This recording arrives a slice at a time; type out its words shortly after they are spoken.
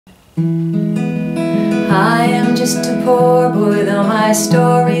I am just a poor boy, though my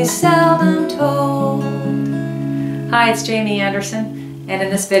story's seldom told. Hi, it's Jamie Anderson, and in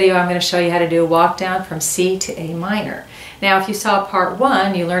this video I'm going to show you how to do a walk down from C to A minor. Now, if you saw part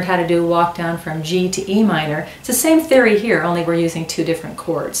 1, you learned how to do a walk down from G to E minor. It's the same theory here, only we're using 2 different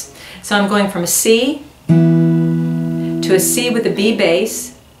chords. So I'm going from a C to a C with a B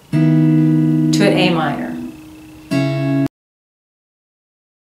bass to an A minor.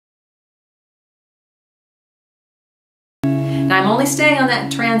 Now I'm only staying on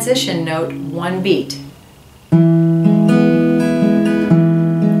that transition note 1 beat.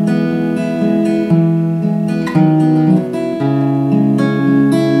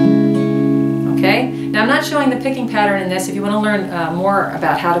 Okay? Now I'm not showing the picking pattern in this. If you want to learn more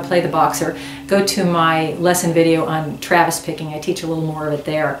about how to play the boxer, go to my lesson video on Travis picking. I teach a little more of it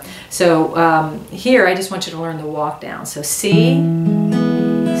there. So here I just want you to learn the walk down. So C,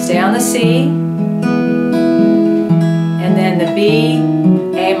 stay on the C, and then the B,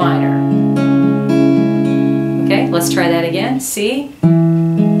 A minor. Okay, let's try that again. C.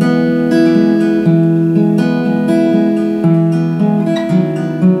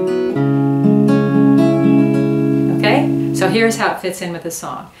 Okay, so here's how it fits in with the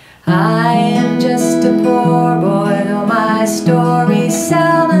song. I am just a poor boy, though my story's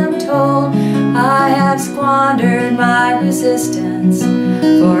seldom told. I have squandered my resistance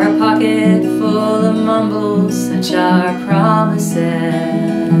for a pocket full of mumbles, such are promises.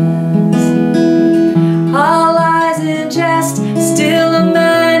 All lies and jest, still a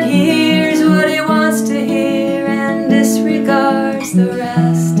man hears what he wants to hear and disregards the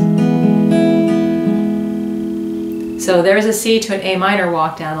rest. So there's a C to an A minor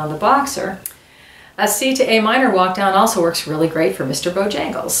walk down on the boxer. A C to A minor walk down also works really great for Mr.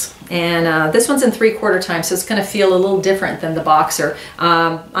 Bojangles. And this one's in 3/4 time, so it's going to feel a little different than the boxer.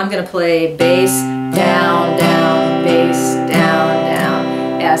 I'm going to play bass, down, down, bass, down,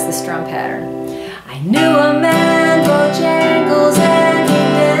 down as the strum pattern. I knew a man, Bojangles, and he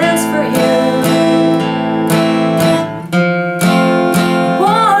danced for you.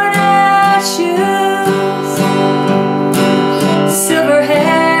 Worn out shoes, silver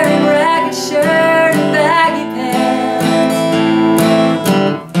hair and ragged shirt and baggy pants.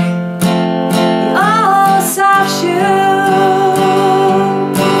 Oh, soft shoe,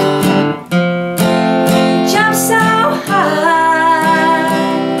 jump so high,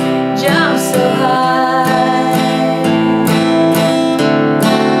 jump so high.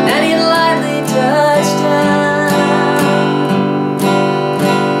 And he lightly touched down.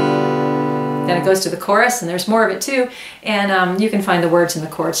 Then it goes to the chorus, and there's more of it too. And you can find the words and the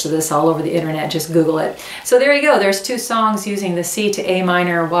chords to this all over the internet. Just Google it. So there you go. There's 2 songs using the C to A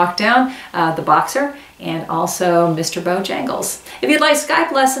minor walk down, the boxer, and also Mr. Bojangles. If you'd like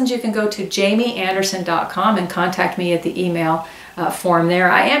Skype lessons, you can go to jamieanderson.com and contact me at the email form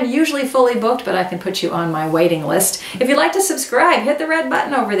there. I am usually fully booked, but I can put you on my waiting list. If you'd like to subscribe, hit the red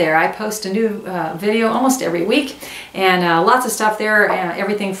button over there. I post a new video almost every week, and lots of stuff there,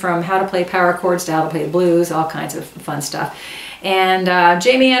 everything from how to play power chords to how to play the blues, all kinds of fun stuff. And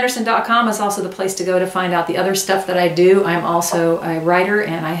jamieanderson.com is also the place to go to find out the other stuff that I do. I'm also a writer,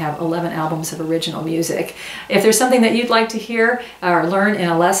 and I have 11 albums of original music. If there's something that you'd like to hear or learn in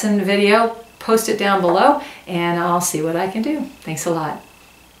a lesson video, post it down below, and I'll see what I can do. Thanks a lot.